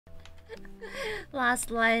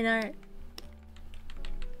Last line art.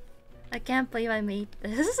 I can't believe I made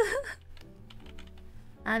this.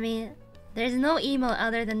 I mean, there's no emote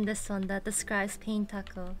other than this one that describes Pain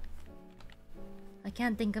Taco. I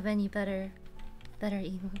can't think of any better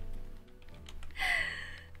emote.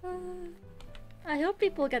 I hope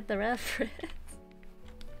people get the reference.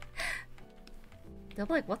 They'll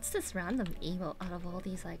be like, what's this random emote out of all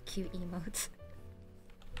these like cute emotes?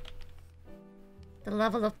 The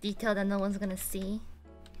level of detail that no one's gonna see.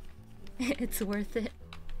 It's worth it.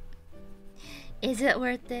 Is it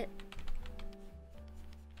worth it?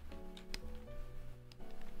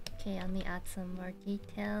 Okay, let me add some more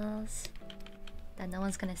details that no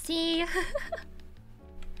one's gonna see.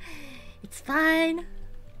 It's fine.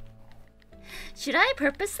 Should I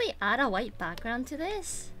purposely add a white background to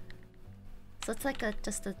this? So it's like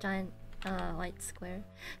just a giant white square.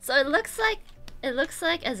 So it looks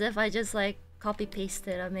like as if I just like copy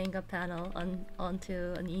pasted a manga panel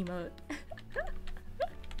onto an emote.